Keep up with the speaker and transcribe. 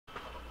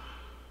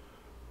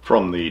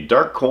From the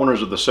dark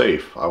corners of the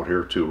safe out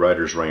here to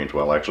Riders Range,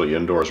 well actually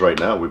indoors right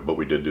now, but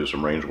we did do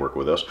some range work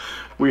with this.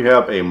 We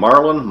have a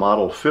Marlin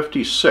Model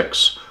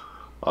 56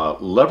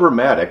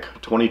 Levermatic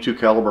 22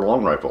 caliber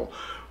long rifle.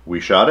 We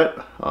shot it.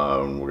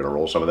 We're going to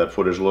roll some of that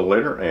footage a little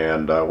later,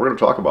 and we're going to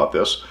talk about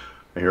this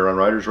here on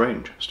Riders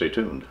Range. Stay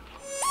tuned.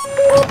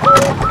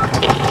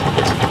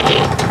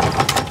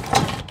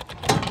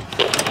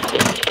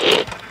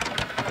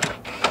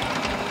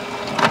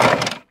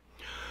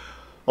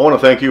 I want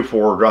to thank you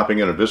for dropping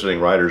in and visiting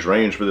Riders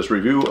Range for this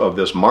review of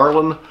this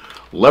Marlin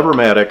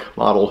Levermatic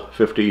Model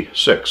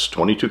 56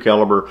 22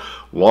 caliber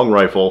long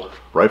rifle,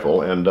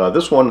 and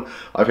this one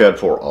I've had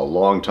for a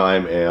long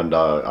time, and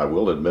I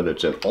will admit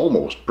it's in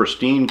almost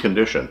pristine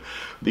condition.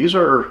 These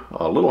are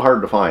a little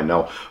hard to find.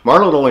 Now,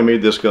 Marlin only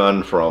made this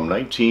gun from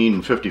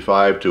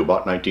 1955 to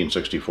about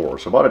 1964,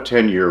 so about a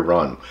 10-year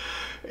run,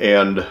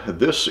 and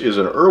this is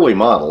an early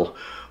model.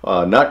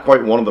 Not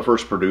quite one of the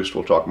first produced.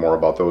 We'll talk more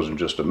about those in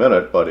just a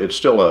minute, but it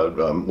still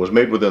was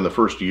made within the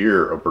first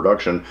year of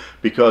production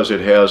because it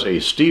has a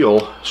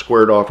steel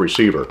squared off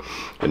receiver.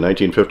 In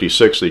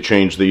 1956 they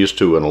changed these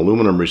to an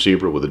aluminum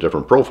receiver with a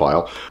different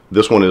profile.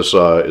 This one is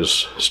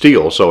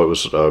steel, so it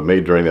was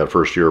made during that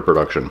first year of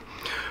production.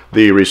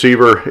 The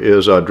receiver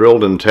is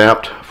drilled and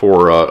tapped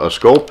for a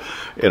scope,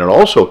 and it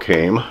also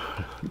came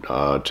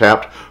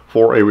tapped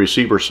for a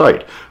receiver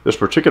sight. This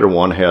particular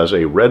one has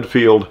a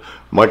Redfield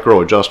micro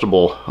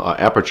adjustable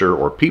aperture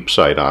or peep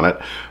sight on it,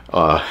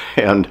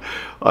 and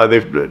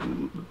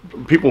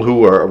people who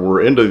were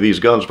into these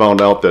guns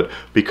found out that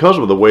because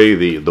of the way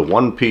the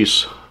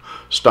one-piece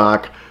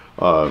stock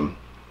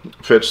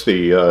fits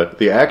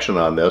the action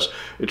on this,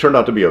 it turned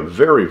out to be a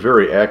very,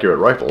 very accurate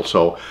rifle.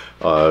 So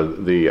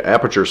the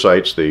aperture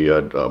sights,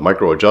 the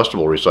micro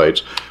adjustable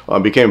sights,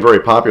 became very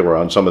popular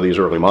on some of these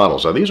early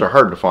models. Now, these are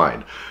hard to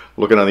find.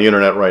 Looking on the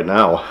internet right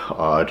now,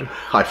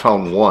 I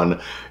found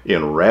one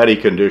in ratty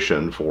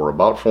condition for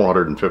about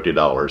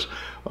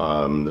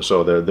 $450.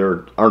 So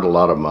there aren't a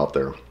lot of them out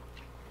there.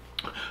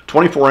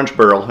 24-inch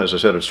barrel, as I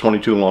said, it's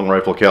 22 long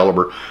rifle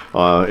caliber.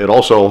 It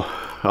also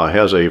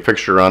has a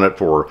fixture on it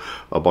for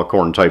a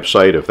buckhorn type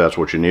sight if that's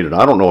what you needed.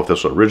 I don't know if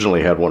this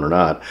originally had one or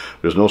not.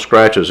 There's no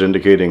scratches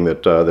indicating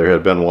that there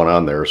had been one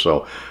on there,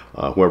 so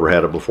whoever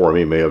had it before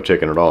me may have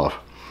taken it off.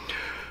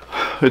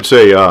 It's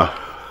a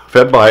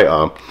fed by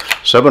a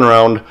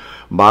 7-round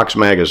box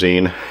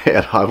magazine,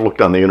 and I've looked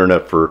on the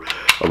internet for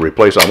a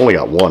replace. I've only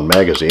got one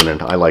magazine,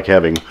 and I like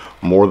having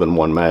more than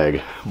one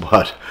mag,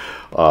 but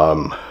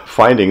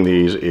finding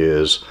these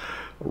is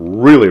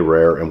really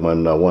rare, and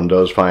when one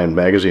does find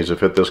magazines that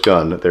fit this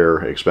gun,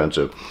 they're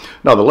expensive.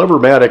 Now, the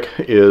Levermatic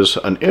is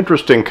an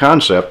interesting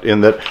concept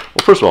in that,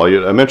 well, first of all,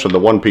 I mentioned the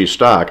one-piece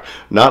stock,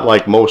 not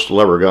like most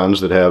lever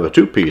guns that have a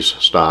two-piece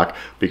stock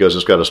because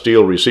it's got a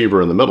steel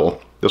receiver in the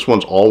middle. This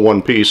one's all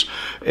one piece,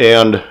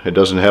 and it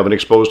doesn't have an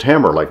exposed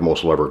hammer like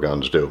most lever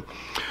guns do.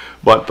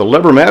 But the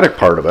Levermatic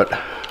part of it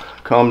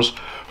comes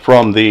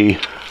from the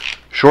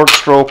short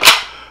stroke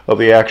of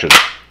the action.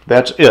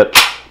 That's it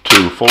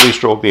to fully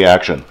stroke the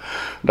action.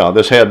 Now,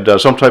 this had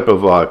some type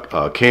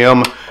of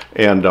cam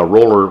and a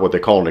roller, what they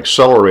call an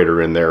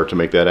accelerator, in there to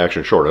make that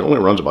action short. It only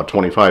runs about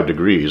 25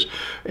 degrees,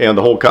 and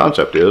the whole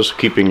concept is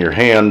keeping your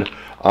hand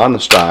on the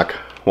stock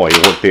while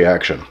you work the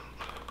action.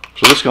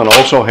 So this gun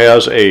also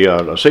has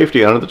a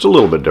safety on it that's a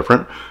little bit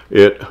different.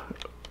 It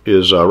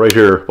is right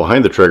here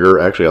behind the trigger,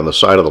 actually on the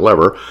side of the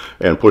lever,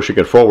 and pushing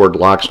it forward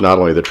locks not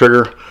only the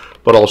trigger,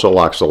 but also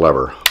locks the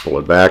lever. Pull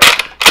it back,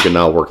 you can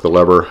now work the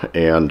lever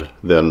and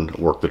then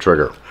work the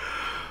trigger.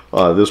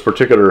 This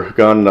particular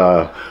gun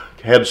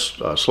had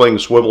sling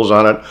swivels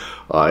on it.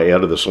 I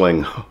added the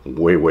sling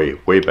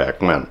way back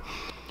when.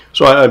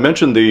 So I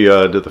mentioned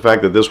the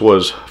fact that this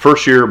was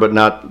first year, but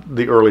not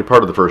the early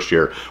part of the first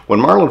year.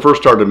 When Marlin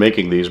first started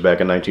making these back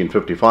in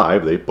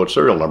 1955, they put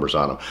serial numbers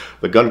on them.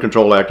 The Gun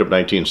Control Act of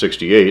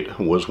 1968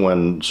 was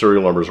when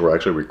serial numbers were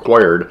actually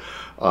required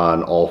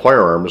on all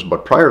firearms,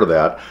 but prior to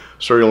that,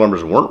 serial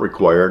numbers weren't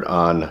required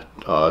on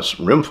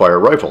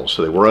rimfire rifles.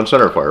 So they were on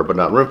centerfire, but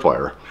not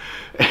rimfire.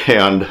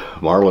 And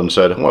Marlin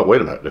said, well,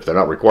 wait a minute, if they're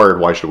not required,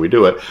 why should we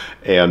do it?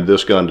 And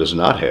this gun does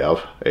not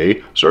have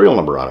a serial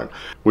number on it,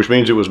 which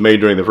means it was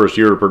made during the first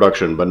year of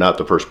production, but not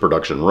the first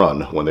production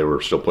run when they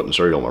were still putting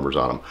serial numbers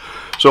on them.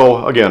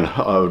 So again,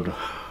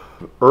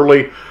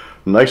 early,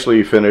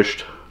 nicely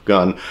finished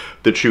gun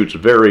that shoots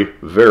very,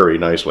 very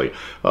nicely.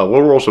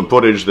 We'll roll some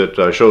footage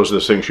that shows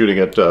this thing shooting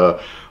at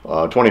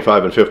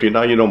 25 and 50.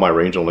 Now, you know my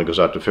range only goes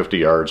out to 50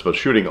 yards, but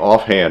shooting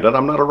offhand, and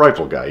I'm not a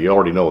rifle guy, you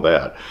already know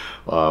that,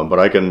 but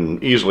I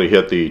can easily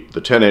hit the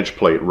 10-inch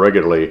plate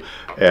regularly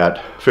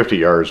at 50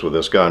 yards with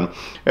this gun.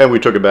 And we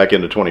took it back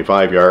into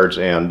 25 yards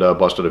and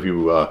busted a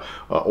few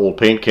old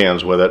paint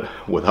cans with it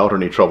without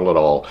any trouble at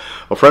all.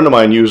 A friend of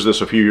mine used this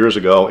a few years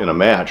ago in a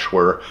match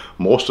where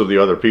most of the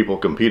other people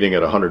competing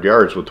at 100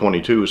 yards with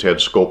 22s had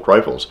scoped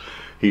rifles.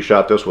 He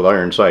shot this with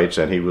iron sights,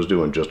 and he was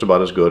doing just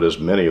about as good as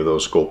many of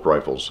those scoped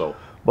rifles.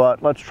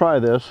 But let's try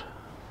this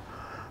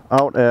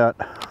out at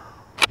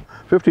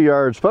 50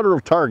 yards, federal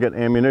target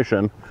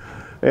ammunition.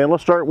 And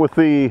let's start with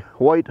the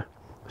white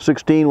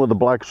 16 with the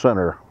black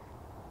center.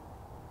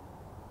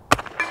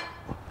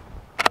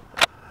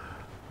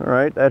 All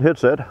right, that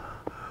hits it.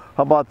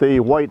 How about the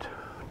white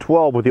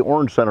 12 with the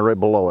orange center right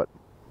below it?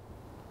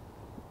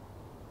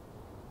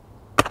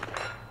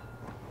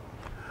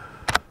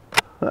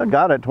 I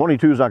got it.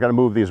 22 is not going to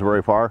move these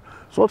very far.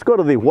 So let's go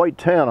to the white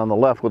 10 on the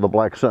left with the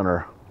black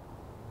center.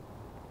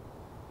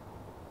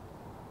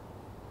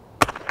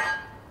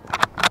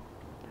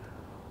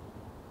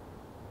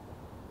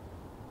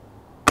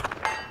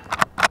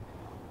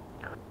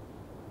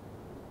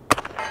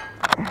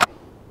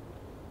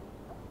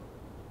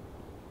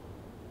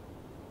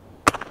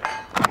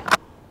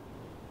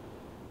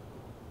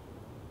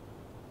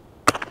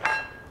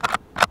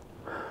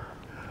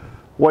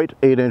 White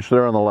 8-inch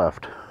there on the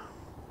left.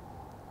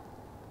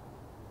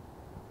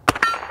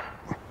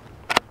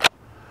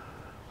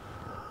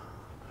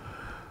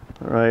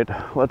 All right,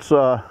 let's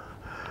go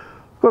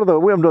to the,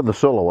 we haven't done the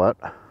silhouette.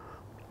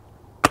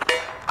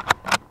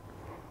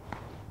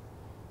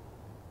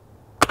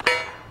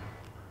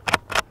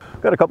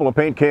 Got a couple of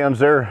paint cans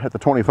there at the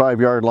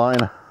 25-yard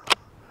line.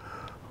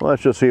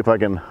 Let's just see if I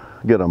can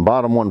get them.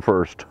 Bottom one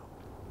first.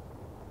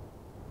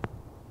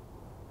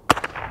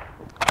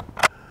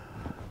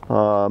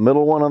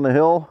 Middle one on the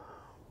hill.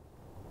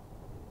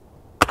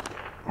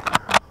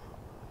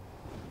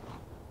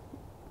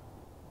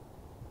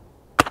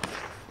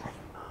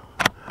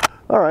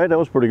 All right, that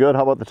was pretty good.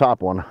 How about the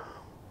top one?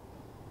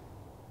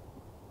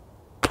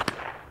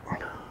 I'm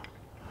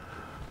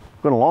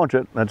going to launch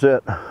it. That's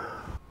it.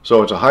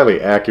 So it's a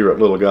highly accurate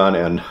little gun,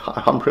 and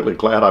I'm really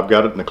glad I've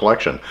got it in the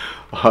collection.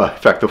 In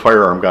fact, the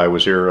firearm guy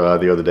was here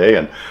the other day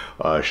and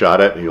shot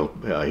it.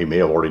 He may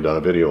have already done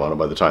a video on it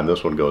by the time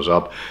this one goes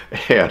up.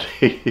 And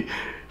he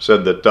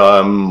said that,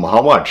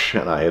 how much?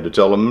 And I had to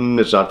tell him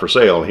it's not for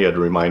sale. He had to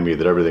remind me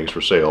that everything's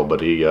for sale, but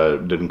he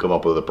didn't come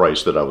up with a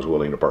price that I was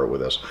willing to part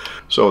with this.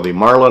 So the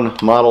Marlin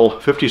Model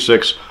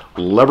 56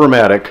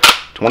 Levermatic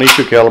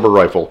 22 caliber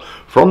rifle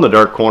from the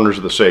dark corners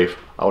of the safe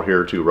out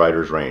here to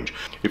Riders Range.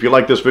 If you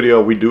like this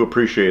video, we do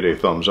appreciate a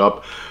thumbs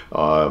up.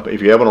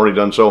 If you haven't already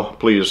done so,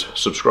 please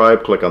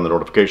subscribe, click on the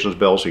notifications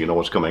bell so you know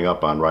what's coming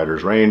up on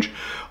Riders Range.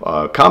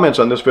 Comments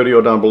on this video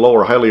down below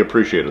are highly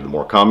appreciated. The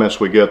more comments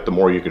we get, the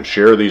more you can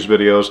share these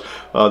videos,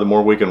 the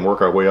more we can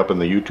work our way up in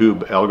the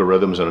YouTube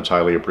algorithms, and it's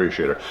highly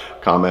appreciated.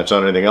 Comments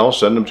on anything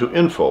else, send them to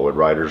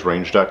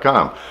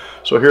info@ridersrange.com.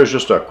 So here's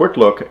just a quick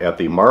look at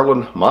the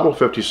Marlin Model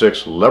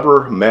 56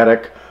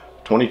 Levermatic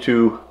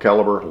 22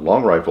 caliber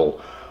long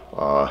rifle.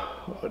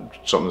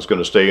 Something that's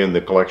going to stay in the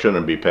collection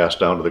and be passed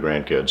down to the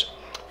grandkids.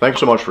 Thanks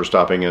so much for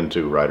stopping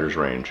into Riders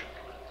Range.